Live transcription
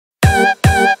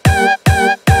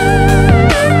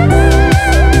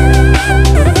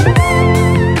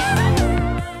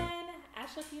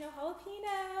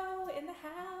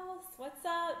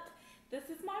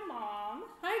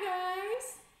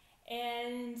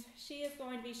she is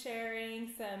going to be sharing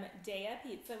some Daiya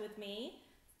Pizza with me.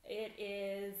 It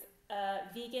is a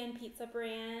vegan pizza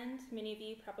brand. Many of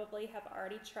you probably have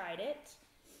already tried it.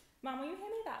 Mom, will you hand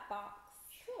me that box?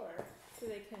 Sure. So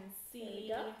they can see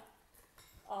There we go.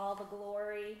 all the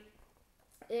glory.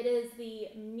 It is the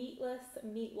Meatless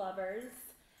Meat Lovers.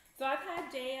 So I've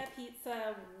had Daiya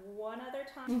Pizza one other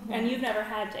time, and you've never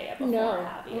had Daiya before, No,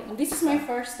 have you? this is my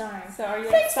first time. So are you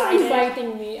Thanks for excited?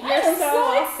 inviting me. You're I'm so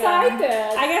welcome.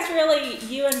 excited. I guess really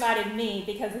you invited me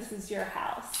because this is your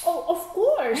house. Oh, of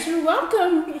course. You're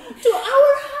welcome to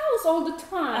our house all the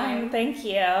time. Thank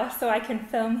you. So I can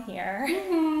film here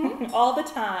all the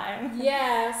time.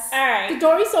 Yes. All right. The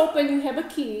door is open. You have a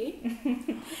key.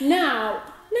 Now,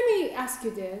 let me ask you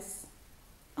this.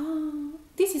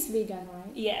 This is vegan,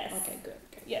 right? Yes. Okay, good.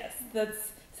 Yes. So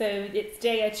it's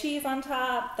Daiya cheese on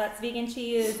top. That's vegan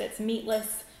cheese. It's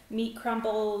meatless meat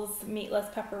crumbles, meatless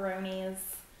pepperonis.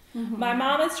 My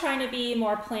mom is trying to be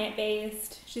more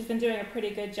plant-based. She's been doing a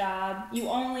pretty good job. You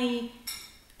only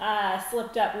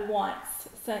slipped up once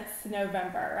since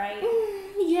November, right?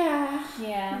 Yeah.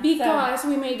 Yeah. Because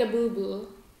we made a boo-boo.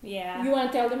 Yeah. You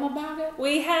want to tell them about it?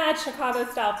 We had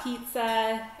Chicago-style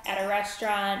pizza at a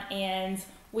restaurant, and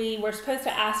we were supposed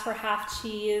to ask for half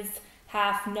cheese,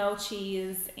 half no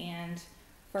cheese, and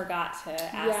forgot to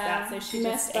ask that, so she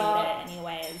just ate it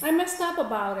anyways. I messed up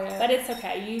about it. But it's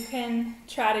okay. You can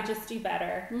try to just do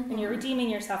better, and you're redeeming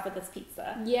yourself with this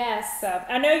pizza. Yes. So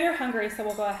I know you're hungry, so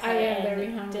we'll go ahead am and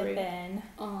very hungry. dip in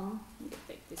Let me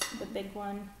take this the one. big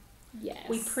one. Yes.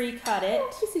 We pre-cut it.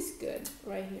 Oh, this is good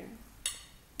right here.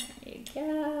 There you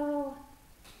go.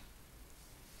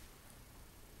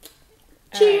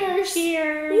 Cheers!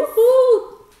 Cheers!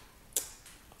 Woohoo!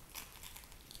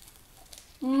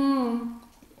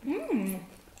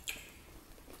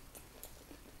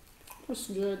 That's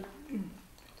good.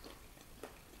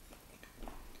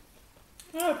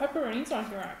 Oh, pepperonis on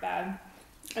here aren't bad.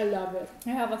 I love it.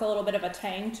 They have like a little bit of a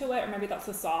tang to it, or maybe that's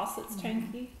the sauce that's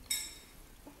tangy.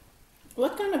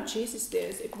 What kind of cheese is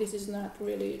this if this is not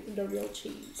really the real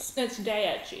cheese? It's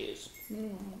Daiya cheese.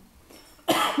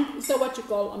 Is that what you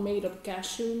call made of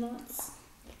cashew nuts?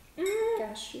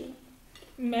 Cashew?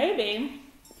 Maybe.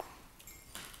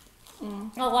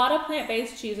 A lot of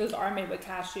plant-based cheeses are made with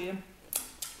cashew.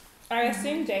 I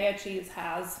assume Daiya cheese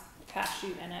has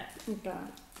cashew in it. Okay.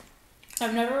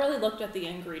 I've never really looked at the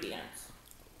ingredients.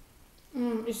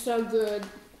 It's so good.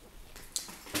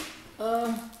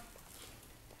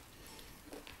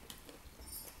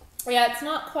 Yeah, it's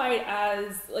not quite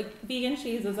as, like, vegan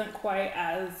cheese isn't quite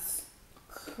as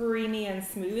creamy and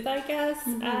smooth, I guess,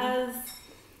 as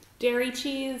dairy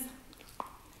cheese.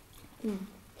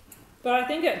 But I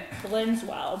think it blends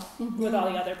well with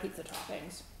all the other pizza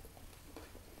toppings.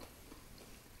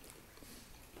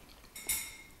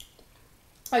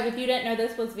 Like, if you didn't know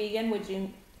this was vegan, would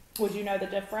you know the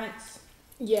difference?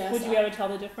 Yes. Would you be able to tell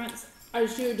the difference? I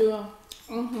sure do.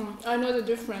 I know the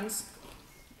difference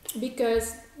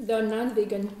because the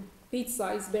non-vegan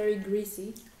pizza is very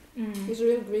greasy. It's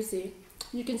real greasy.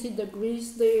 You can see the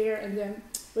grease there, and then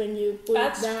when you put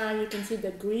it down, you can see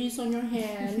the grease on your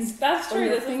hands. That's true.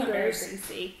 your This isn't very fingers.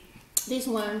 greasy. This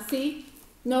one, see,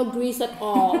 no grease at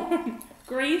all.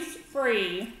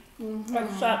 Grease-free.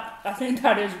 Except, I think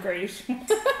that is grease.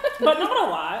 But not a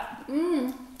lot.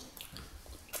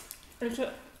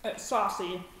 It's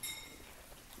saucy.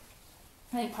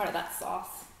 I think part of that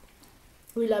sauce.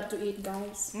 We love to eat,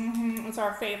 guys. It's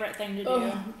our favorite thing to do.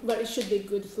 Oh, but it should be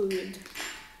good food.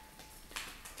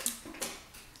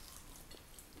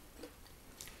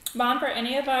 Mom, for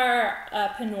any of our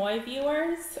Pinoy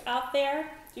viewers out there,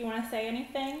 do you want to say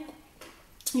anything?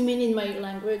 You mean in my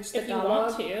language, If you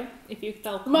Tagalog? want to, if you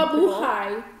feel comfortable.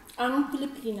 Mabuhay ang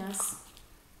Pilipinas.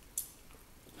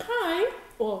 Hi!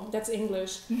 Oh, that's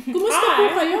English. Kumusta po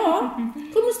kayo?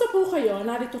 Kumusta po kayo?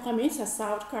 Narito kami sa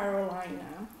South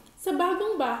Carolina sa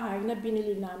bagong bahay na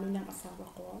binili namin ng asawa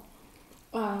ko.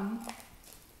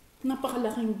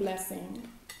 Napakalaking blessing.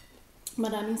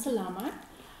 Maraming salamat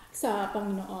sa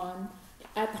Panginoon.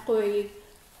 At ako'y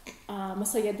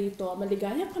masaya dito.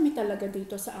 Maligaya kami talaga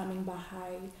dito sa aming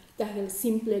bahay. Dahil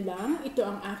simple lang, ito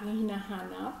ang aking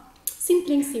hinahanap.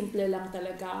 Simpleng-simple lang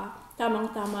talaga.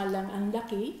 Tamang-tama lang ang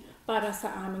laki para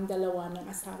sa aming dalawa ng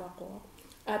asawa ko.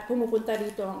 At pumupunta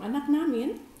dito ang anak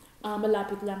namin.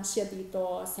 Malapit lang siya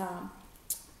dito sa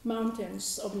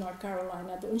mountains of North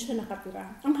Carolina. Doon siya nakatira.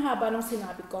 Ang haba ng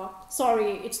sinabi ko.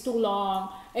 Sorry, it's too long.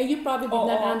 And you probably did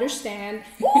not understand.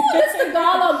 Oh, that's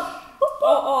Tagalog!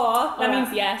 That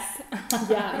means yes.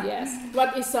 Yeah, yes.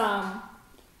 What is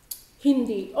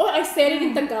Hindi? Oh, I said it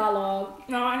in Tagalog.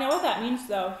 No, I know what that means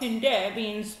though. Hindi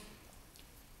means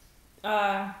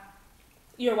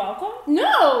You're welcome?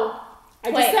 No! I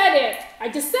Wait. just said it. I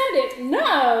just said it.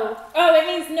 No! Oh, it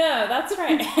means no. That's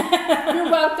right.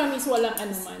 You're welcome is walang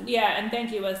anuman. Yeah, and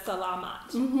thank you is salamat.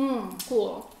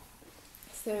 Cool.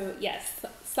 So, yes,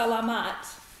 salamat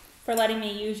for letting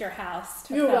me use your house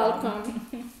to You're film.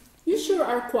 welcome. You sure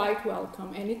are quite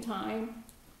welcome anytime.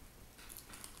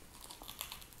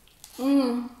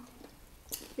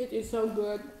 It is so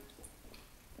good.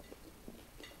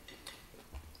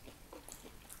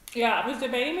 Yeah, I was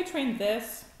debating between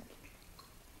this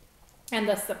and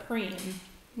the Supreme.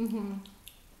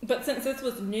 But since this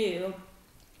was new,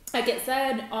 like it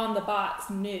said on the box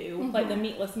new, like the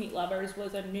Meatless Meat Lovers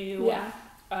was a new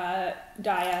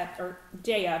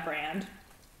Daiya brand.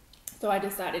 So I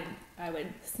decided I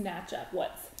would snatch up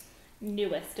what's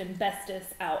newest and bestest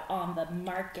out on the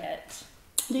market.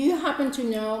 Do you happen to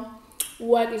know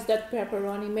what is that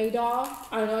pepperoni made of?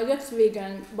 I know that's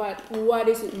vegan, but what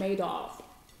is it made of?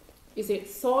 Is it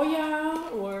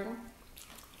soya or?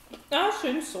 I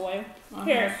assume soy. Uh-huh,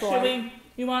 Here, soy.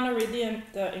 you want to read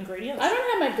the ingredients? I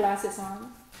don't have my glasses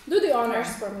on. Do the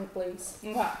honors for me, please.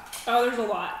 Okay. Oh, there's a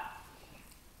lot.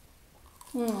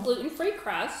 Gluten-free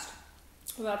crust.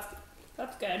 Well,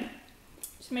 that's good.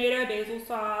 Tomato, basil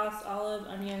sauce, olive,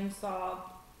 onion, salt,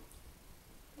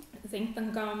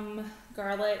 xanthan gum,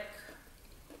 garlic.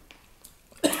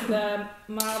 The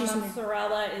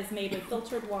mozzarella is made with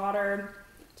filtered water,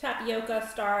 tapioca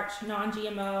starch,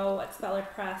 non-GMO, expeller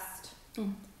pressed,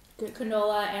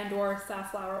 canola and/or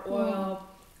safflower oil,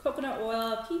 coconut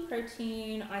oil, pea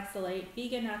protein, isolate,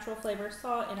 vegan natural flavor,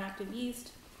 salt, inactive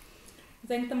yeast,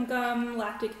 xanthan gum,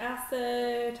 lactic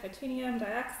acid, titanium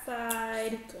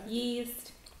dioxide,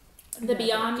 yeast. The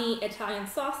Beyond Meat Italian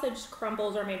sausage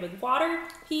crumbles are made with water,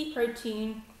 pea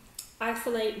protein,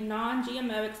 isolate,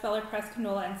 non-GMO, expeller pressed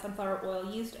canola and sunflower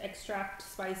oil, yeast extract,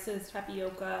 spices,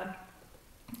 tapioca,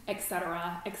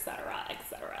 etc., etc.,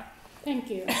 etc. Thank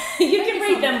you. You can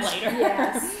read them later.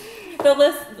 Yes. The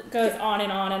list goes on,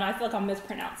 and I feel like I'm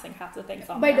mispronouncing half the things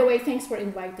on By there. the way, thanks for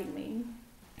inviting me.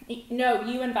 No,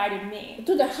 you invited me.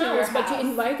 To the To your house, but you house.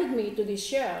 invited me to this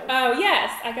show. Oh, yes,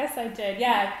 I guess I did.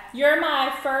 Yeah, you're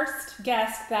my first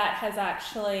guest that has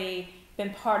actually been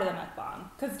part of the mukbang.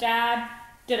 Because Dad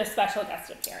did a special guest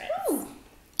appearance. Ooh.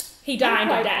 He dined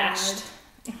quite and dashed.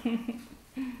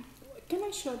 Can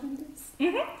I show them this?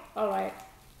 Mm-hmm. All right.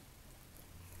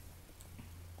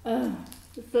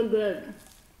 It's so good.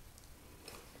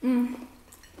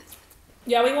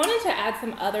 Yeah, we wanted to add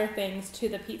some other things to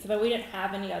the pizza, but we didn't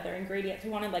have any other ingredients. We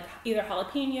wanted like either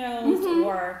jalapenos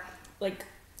or like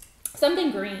something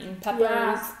green, peppers.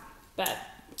 Yeah. But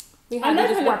We had to like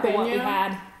just work with what we jalapeno.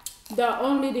 had. The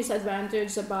only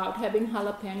disadvantage about having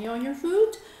jalapeno on your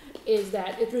food is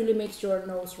that it really makes your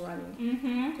nose running.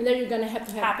 Mm-hmm. And then you're gonna have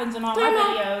to have Happens in all Time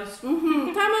my out.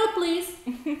 videos. Time out, please.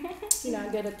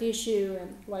 Get a tissue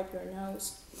and wipe your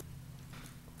nose.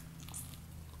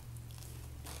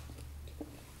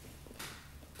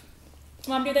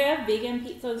 Mom, do they have vegan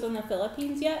pizzas in the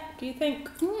Philippines yet? Do you think?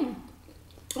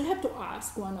 I have to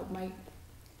ask one of my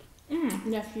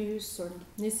nephews or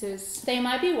nieces. They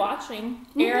might be watching.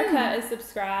 Erica is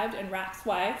subscribed, and Rap's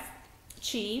wife,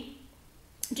 Chi.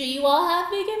 Do you all have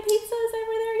vegan pizzas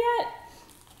over there yet?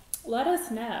 Let us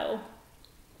know.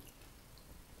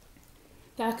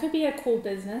 That could be a cool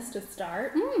business to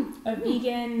start. A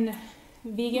vegan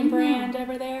brand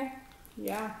over there.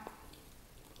 Yeah.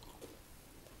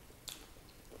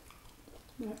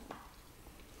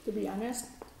 To be honest,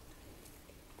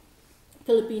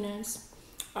 Filipinos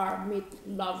are meat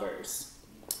lovers.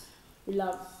 We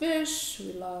love fish,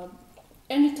 we love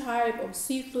any type of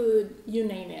seafood, you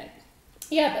name it.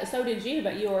 Yeah, but so did you,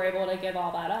 but you were able to give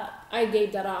all that up. I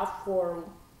gave that up for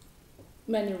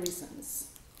many reasons.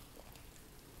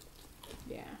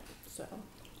 Yeah, so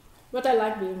what I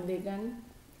like being vegan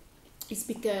is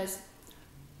because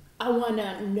I want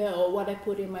to know what I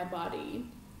put in my body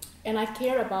and I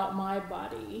care about my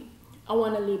body. I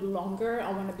want to live longer,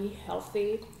 I want to be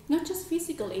healthy, not just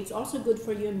physically, it's also good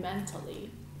for you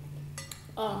mentally.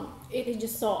 It is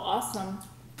just so awesome.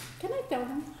 Can I tell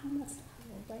them how much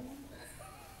I am?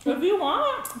 If you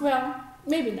want. Well,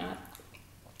 maybe not.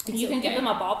 You can give okay. them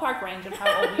a ballpark range of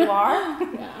how old you are.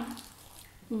 Yeah.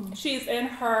 She's in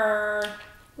her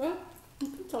Well, you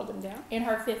can tell them that.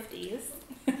 50s.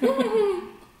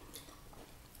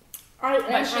 I am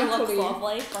But she looks actually.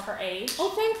 lovely for her age. Oh,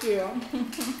 thank you.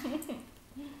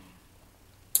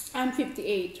 I'm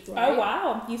 58, right? Oh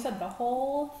wow, you said the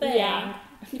whole thing. Yeah,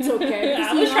 it's okay.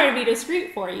 I was trying to be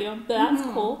discreet for you, but that's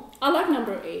cool. I like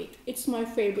number 8. It's my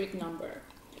favorite number.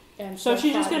 And So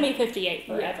she's just far- gonna be 58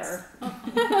 forever.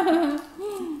 Yes.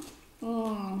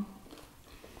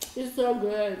 It's so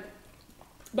good.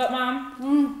 But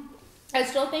Mom, I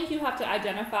still think you have to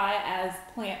identify as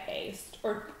plant-based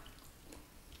or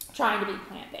trying to be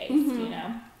plant-based, you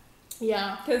know?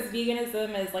 Yeah. Because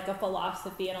veganism is like a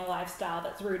philosophy and a lifestyle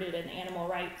that's rooted in animal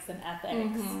rights and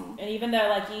ethics. And even though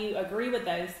like you agree with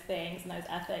those things and those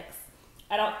ethics,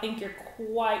 I don't think you're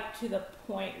quite to the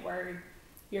point where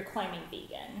you're claiming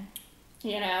vegan,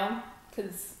 you know?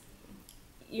 Because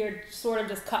you're sort of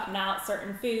just cutting out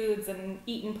certain foods and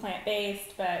eating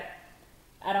plant-based, but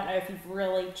I don't know if you've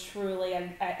really truly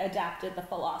adapted the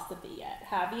philosophy yet.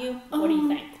 Have you? What do you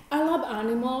think? I love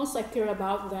animals. I care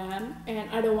about them, and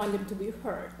I don't want them to be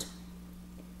hurt.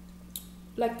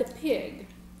 Like the pig.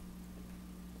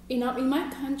 In my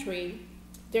country,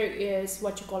 there is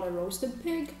what you call a roasted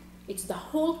pig. It's the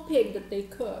whole pig that they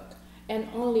cook, and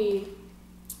only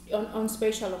on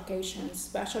special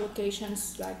occasions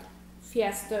like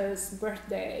fiestas,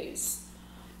 birthdays,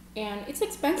 and it's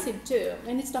expensive too,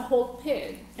 and it's the whole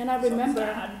pig. And I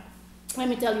remember, let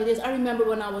me tell you this, I remember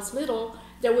when I was little,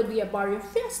 there would be a barrio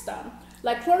fiesta.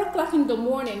 Like 4 o'clock in the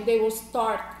morning, they will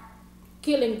start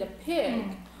killing the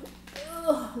pig.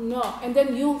 Ugh, no, and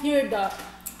then you hear the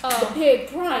pig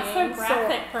crying. That's so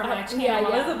graphic for my channel.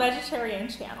 Yeah. It's a vegetarian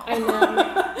channel. I know.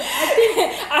 I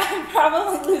think I'm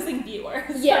probably losing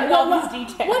viewers. Yeah, from all these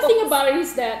details. One thing about it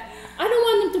is that I don't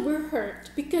want them to be hurt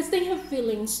because they have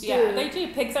feelings too. Yeah, they do.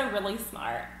 Pigs are really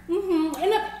smart.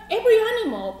 And every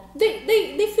animal,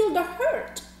 they feel the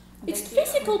hurt. It's do.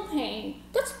 physical pain.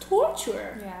 That's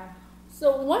torture. Yeah.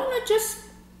 So why not just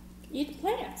eat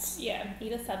plants? Yeah,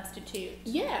 eat a substitute.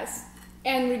 Yes.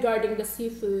 And regarding the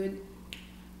seafood,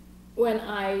 when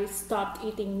I stopped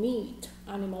eating meat,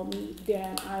 animal meat,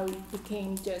 then I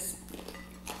became just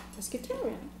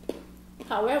pescatarian.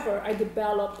 However, I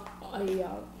developed a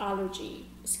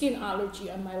skin allergy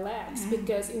on my legs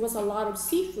because it was a lot of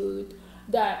seafood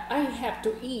that I have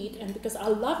to eat, and because I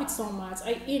love it so much,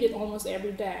 I eat it almost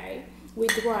every day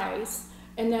with rice,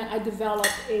 and then I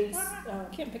developed a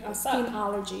skin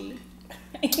allergy.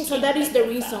 So that is the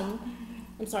reason.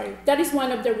 I'm sorry. That is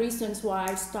one of the reasons why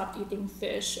I stopped eating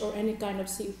fish or any kind of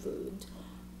seafood.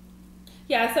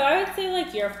 Yeah, so I would say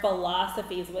like your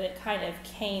philosophies when it kind of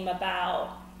came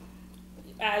about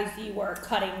as you were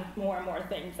cutting more and more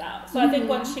things out. So I think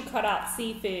once she cut out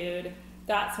seafood,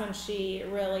 that's when she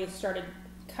really started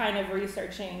kind of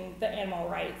researching the animal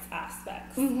rights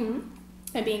aspects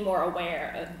and being more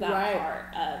aware of that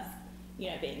part of, you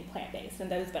know, being plant-based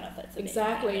and those benefits of being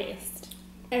plant-based.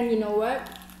 And you know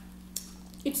what?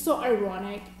 It's so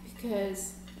ironic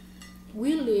because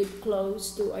we live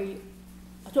close to an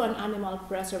animal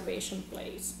preservation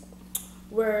place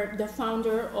where the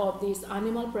founder of this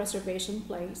animal preservation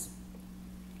place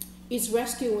is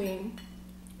rescuing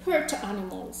hurt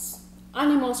animals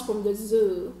from the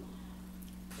zoo.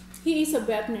 He is a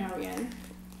veterinarian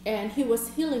and he was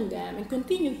healing them and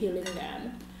continue healing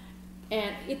them.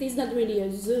 And it is not really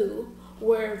a zoo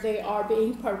where they are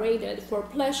being paraded for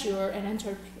pleasure and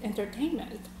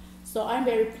entertainment. So I'm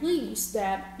very pleased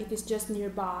that it is just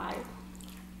nearby.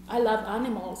 I love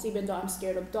animals, even though I'm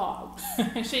scared of dogs.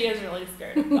 She is really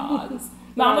scared of dogs.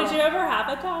 Mom, would you ever have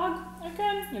a dog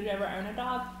again? Would you ever own a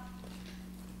dog?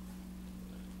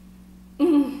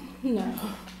 No.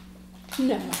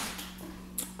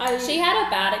 She had a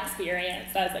bad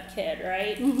experience as a kid,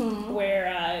 right?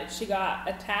 Where she got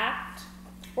attacked.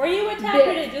 Were you attacked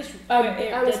or did it just I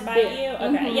was did bite bit. you?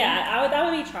 Okay, yeah, that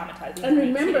would be traumatizing. And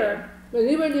remember, when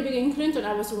we were living in Clinton,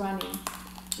 I was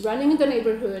running in the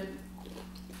neighborhood,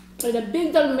 and a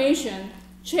big Dalmatian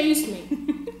chased me.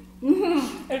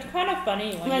 It's kind of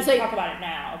funny when you talk about it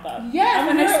now, but yeah, I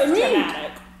remember it was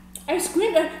traumatic. I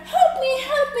screamed, help me!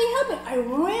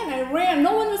 I ran.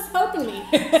 No one was helping me.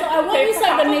 So I went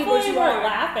inside the neighbor's yard. They were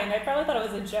laughing. They probably thought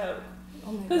it was a joke.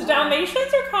 Because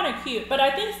Dalmatians are kind of cute, but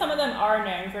I think some of them are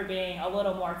known for being a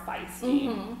little more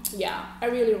feisty. Yeah, I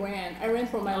really ran. I ran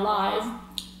for my life.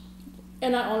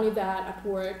 And not only that, at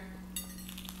work,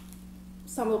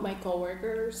 some of my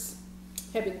coworkers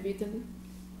have been bitten.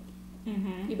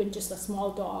 Even just a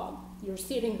small dog. You're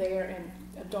sitting there and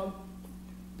a dog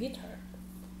bit her.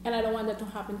 And I don't want that to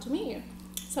happen to me.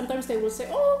 Sometimes they will say,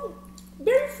 oh,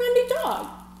 very friendly dog.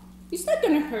 It's not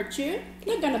going to hurt you.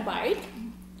 Not going to bite.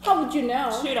 How would you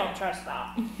know? You don't trust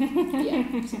that.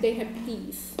 Yeah, so they have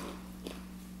teeth.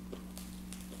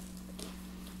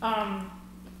 I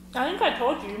think I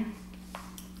told you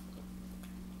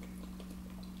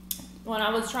when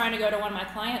I was trying to go to one of my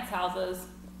clients' houses,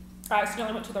 I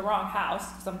accidentally went to the wrong house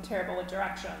because I'm terrible with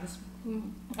directions.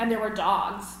 And there were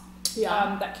dogs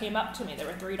that came up to me. There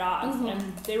were 3 dogs,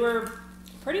 and they were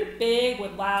pretty big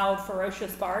with loud,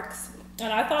 ferocious barks.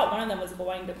 and I thought one of them was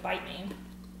going to bite me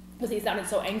because he sounded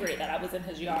so angry that I was in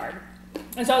his yard.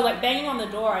 And so I was like banging on the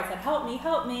door. I said, help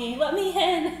me, let me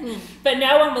in. But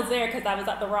no one was there because I was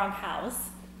at the wrong house.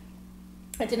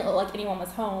 It didn't look like anyone was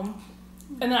home.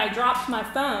 And then I dropped my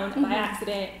phone by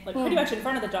accident, like pretty much in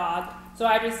front of the dog. So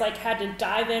I just like had to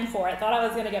dive in for it. Thought I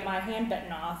was going to get my hand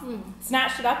bitten off.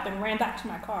 Snatched it up and ran back to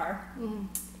my car.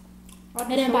 It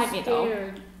didn't bite me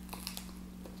though.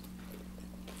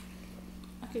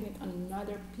 I can eat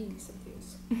another piece of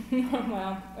this.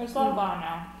 Well, it's all gone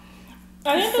now.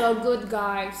 I think It's so good,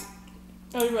 guys.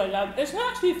 I really love it. It's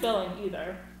not too filling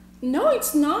either. No,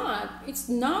 it's not. It's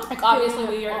not. Like obviously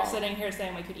filling we at are all. sitting here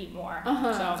saying we could eat more.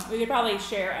 Uh-huh. So we could probably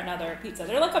share another pizza.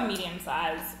 They're like a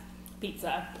medium-sized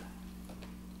pizza.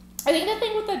 I think the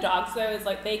thing with the dogs though is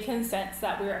like they can sense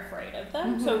that we're afraid of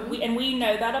them. So we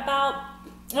know that about,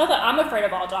 not that I'm afraid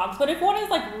of all dogs, but if one is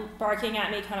like barking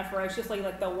at me kind of ferociously,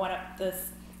 like the one at this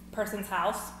person's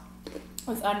house,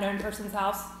 this unknown person's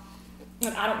house,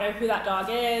 and I don't know who that dog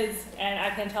is, and I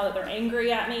can tell that they're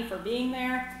angry at me for being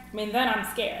there, I mean, then I'm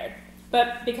scared.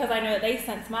 But because I know that they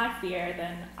sense my fear,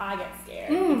 then I get scared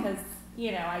because,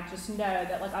 you know, I just know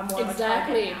that like I'm more of a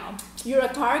target now. You're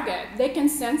a target. They can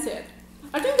sense it.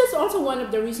 I think that's also one of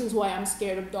the reasons why I'm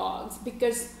scared of dogs,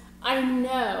 because I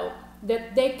know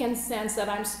that they can sense that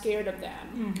I'm scared of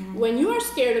them. When you are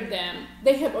scared of them,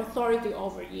 they have authority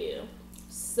over you.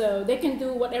 So they can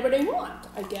do whatever they want,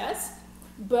 I guess.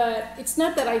 But it's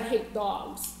not that I hate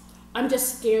dogs. I'm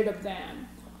just scared of them.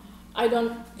 I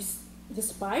don't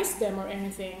despise them or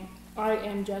anything. I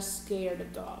am just scared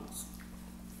of dogs.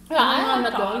 Yeah, I'm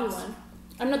like not the only dogs. one.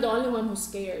 I'm not the only one who's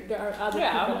scared. There are other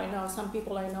people I know. Some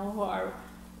people I know who are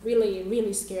really,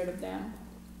 really scared of them.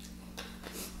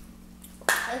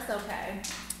 It's okay.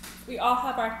 We all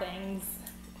have our things.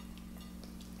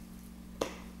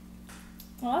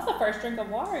 Well, that's the first drink of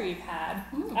water you've had.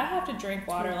 I have to drink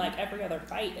water like every other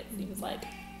bite, it seems like.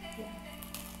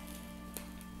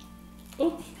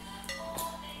 Oops.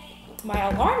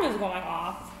 My alarm is going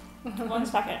off. 1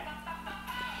 second.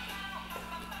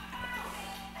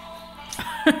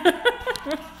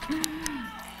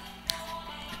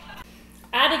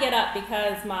 I had to get up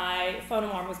because my phone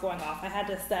alarm was going off. I had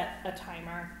to set a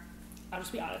timer. I'll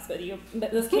just be honest with you.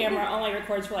 This camera only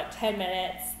records for like 10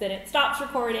 minutes, then it stops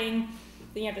recording,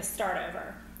 then you have to start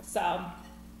over. So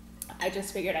I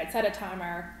just figured I'd set a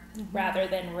timer rather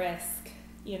than risk,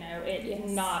 you know, it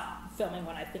not filming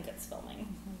when I think it's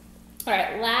filming. All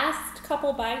right, last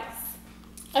couple bites.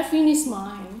 I finished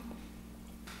mine.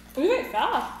 You ate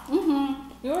fast. You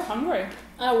were hungry.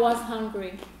 I was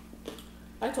hungry.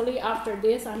 Actually, after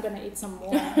this, I'm gonna eat some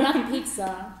more. Not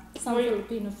pizza, some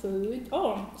Filipino food.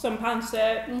 Oh, some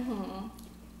pancit.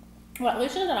 Well, at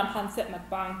least we did a pancit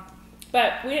mukbang.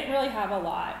 But we didn't really have a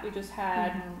lot. We just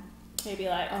had maybe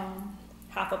like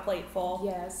half a plate full.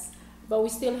 Yes, but we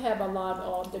still have a lot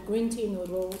of the green tea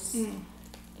noodles.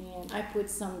 And I put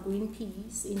some green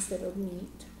peas instead of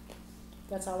meat.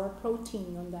 That's our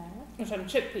protein on that. And some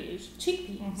chickpeas.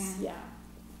 Chickpeas, yeah.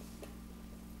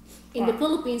 In the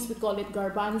Philippines, we call it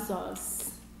garbanzos.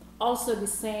 Also the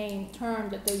same term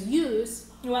that they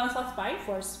use You want a sauce bite?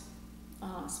 for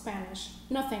Spanish.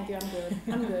 No, thank you. I'm good.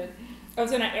 I'm good. I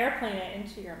was gonna airplane it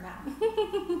into your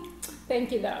mouth.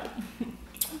 Thank you, though.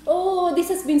 Oh, this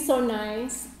has been so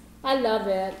nice. I love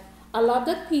it. I love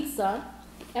that pizza.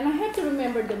 And I have to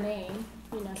remember the name.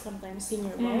 You know, sometimes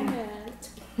senior moment.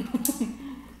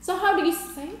 So how do you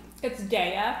say? It's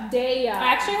Daiya. Daiya.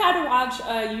 I actually had to watch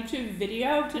a YouTube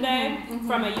video today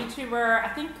from a YouTuber. I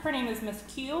think her name is Miss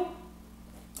Q.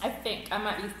 I think I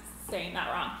might be saying that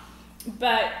wrong,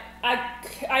 but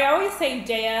I always say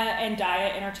Daiya and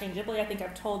Daiya interchangeably. I think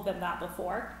I've told them that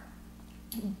before,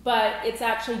 but it's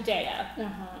actually Daiya.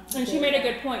 And she made a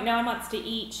good point. No one wants to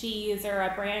eat cheese or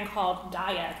a brand called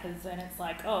Daiya because then it's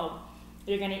like, oh,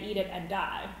 you're gonna eat it and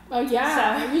die. Oh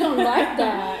yeah, So- you don't like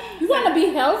that. You want to be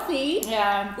healthy.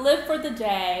 Yeah, live for the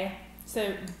day.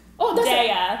 So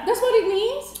Daiya. That's what it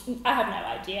means. I have no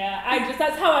idea.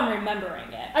 That's how I'm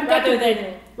remembering it. I've got to Google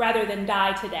it. Rather than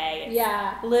die today. It's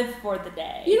Yeah. live for the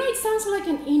day. You know, it sounds like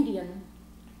an Indian.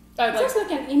 Oh, It sounds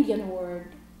like an Indian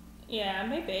word. yeah,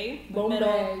 maybe. The Bombay,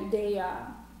 middle.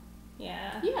 Daiya.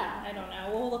 Yeah. Yeah. I don't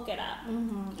know. We'll look it up.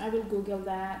 I will Google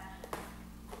that.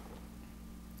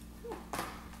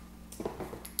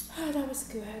 Oh, that was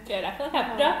good. Good. I feel like I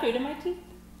have duck food in my teeth.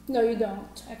 No, you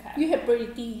don't. Okay. You have pretty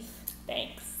teeth.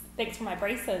 Thanks. Thanks for my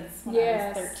braces when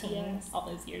Yes, I was 13, yes. all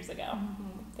those years ago.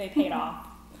 They paid off.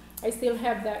 I still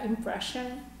have that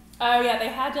impression. Oh yeah, they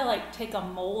had to like take a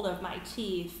mold of my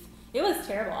teeth It was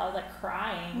terrible. I was like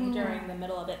crying during the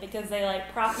middle of it because they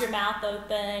like prop your mouth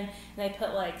open and they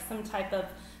put like some type of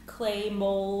clay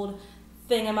mold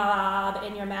thingamabob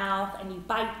in your mouth and you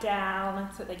bite down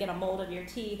so they get a mold of your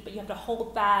teeth, but you have to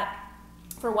hold that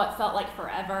for what felt like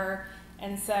forever.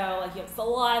 And so like you have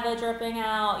saliva dripping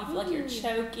out, you feel like you're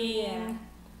choking.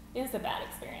 It was a bad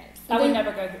experience. I would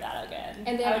never go through that again.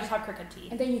 And then, I would just have crooked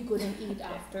teeth. And then you couldn't eat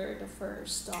after the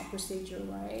first procedure,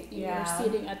 right? You were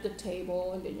sitting at the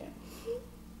table and then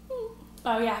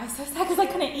oh yeah, I was so sad because I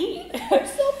couldn't eat.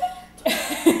 It's so bad.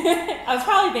 I was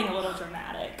probably being a little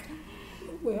dramatic.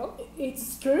 Well,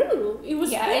 it's true. It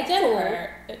was painful. It did hurt.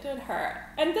 It did hurt.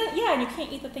 And then, and you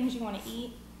can't eat the things you want to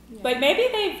eat. Yeah. But maybe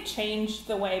they've changed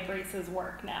the way braces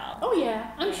work now. Oh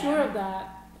yeah, I'm sure of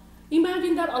that.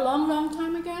 Imagine that a long, long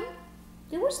time ago.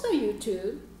 There was no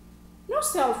YouTube, no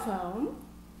cell phone.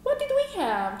 What did we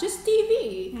have? Just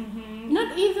TV.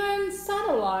 Not even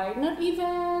satellite, not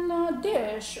even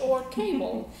dish or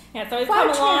cable. So we've come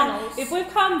along. If we've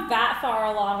come that far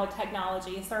along with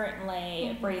technology,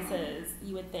 certainly braces,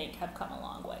 you would think, have come a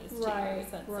long ways too.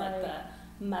 Since like the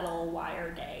metal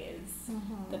wire days,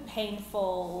 the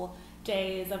painful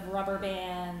days of rubber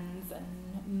bands and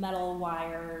metal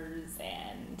wires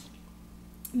and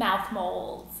mouth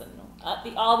molds and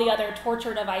all the other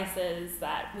torture devices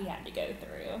that we had to go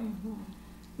through.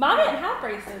 Mom didn't have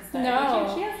braces though.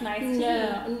 No. She has nice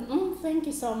teeth. Thank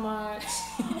you so much.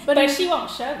 But she won't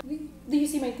show them. Do you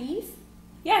see my teeth?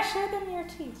 Yeah, show them your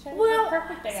teeth. Show them how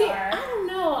perfect they are. I don't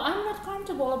know. I'm not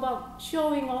comfortable about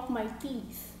showing off my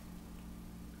teeth.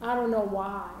 I don't know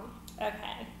why.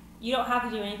 Okay. You don't have to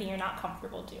do anything you're not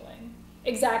comfortable doing.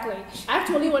 Exactly.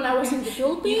 Actually, when I was in the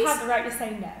Philippines... You have the right to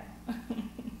say no.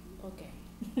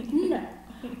 No.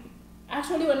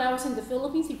 Actually, when I was in the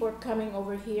Philippines, before coming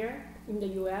over here in the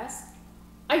US,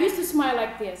 I used to smile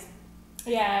like this.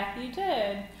 Yeah, you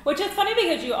did. Which is funny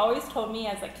because you always told me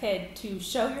as a kid to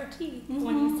show your teeth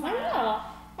when you smile.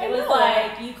 I know. It was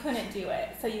like you couldn't do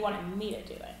it, so you wanted me to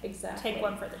do it. Exactly. Take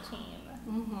one for the team.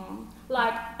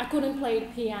 Like, I couldn't play the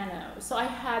piano, so I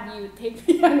had you take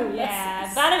piano lessons.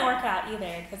 Yeah, that didn't work out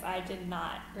either because I did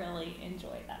not really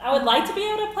enjoy that. I would like to be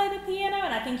able to play the piano,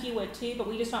 and I think you would too, but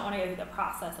we just don't want to go through the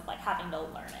process of like having to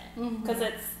learn it because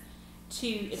it's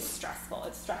stressful.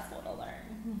 It's stressful to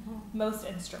learn most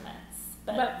instruments,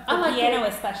 but the like piano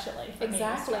especially for me is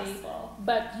exactly. stressful.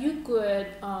 But you could.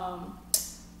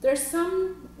 There's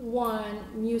some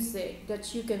music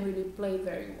that you can really play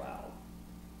very well.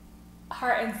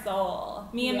 Heart and Soul.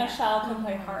 Me and Michelle can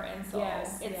play Heart and Soul.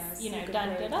 Yes, it's you know dun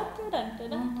dun dun dun dun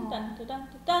dun dun dun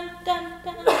dun dun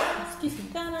dun. Excuse me.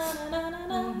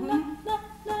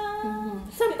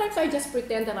 Sometimes I just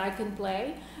pretend that I can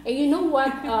play, and you know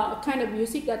what kind of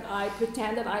music that I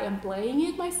pretend that I am playing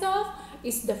it myself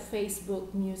is the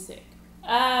Facebook music.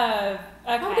 Oh,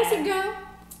 okay. How does it go?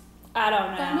 I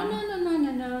don't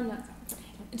know. No.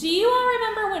 Do you all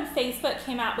remember when Facebook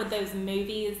came out with those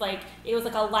movies? Like, it was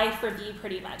like a life review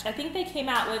pretty much. I think they came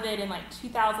out with it in like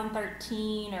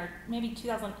 2013 or maybe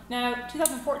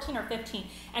 2014 or 15.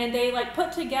 And they like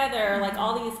put together like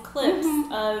all these clips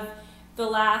of the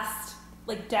last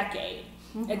like decade.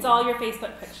 It's all your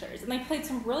Facebook pictures. And they played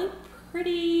some really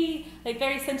pretty, like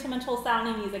very sentimental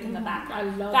sounding music in the background.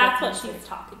 I love That's that what music. she was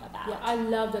talking about. Yeah, I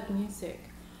love that music.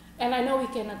 And I know we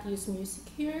cannot use music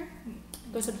here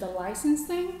because of the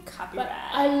licensing. Copyright. But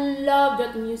I love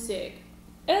that music.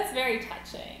 It was very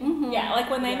touching. Yeah, like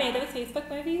when they made those Facebook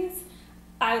movies,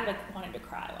 I like wanted to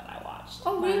cry when I watched.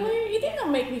 Oh really? It did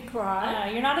not make me cry.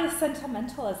 You're not as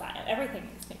sentimental as I am. Everything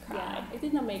makes me cry. Yeah, it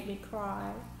did not make me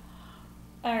cry.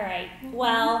 All right.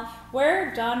 Well,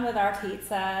 we're done with our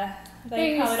pizza.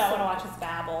 They probably don't want to watch us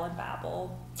babble and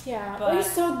babble. Yeah, but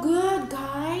it's so good,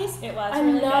 guys. It was. I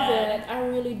really love good. it. I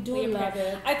really do love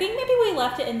it. I think maybe we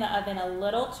left it in the oven a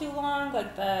little too long.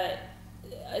 Like the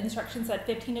instructions said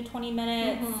 15 to 20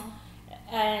 minutes.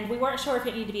 And we weren't sure if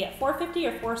it needed to be at 450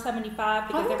 or 475.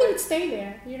 How long did it stay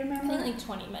there? Do you remember? I think like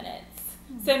 20 minutes.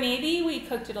 So maybe we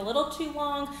cooked it a little too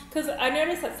long. Because I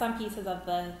noticed that some pieces of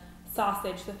the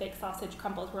sausage, the fake sausage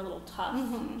crumbles, were a little tough.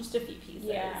 Just a few pieces.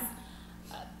 Yeah.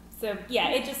 So yeah,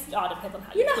 it just all depends on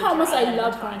how you know how much I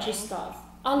love crunchy stuff.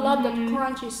 I love the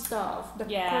crunchy stuff. The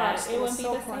crust. It wouldn't be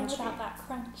so the same crunchy. without that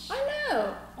crunch. I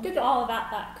know. It's all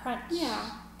about that crunch. Yeah.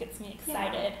 Gets me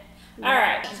excited. Yeah. All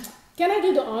right. Can I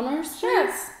do the honors? Sure.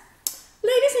 Please?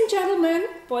 Ladies and gentlemen,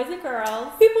 boys and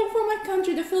girls, people from my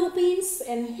country, the Philippines,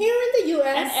 and here in the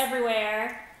US, and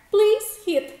everywhere, please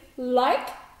hit like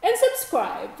and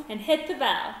subscribe. And hit the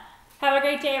bell. Have a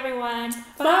great day, everyone.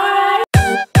 Bye.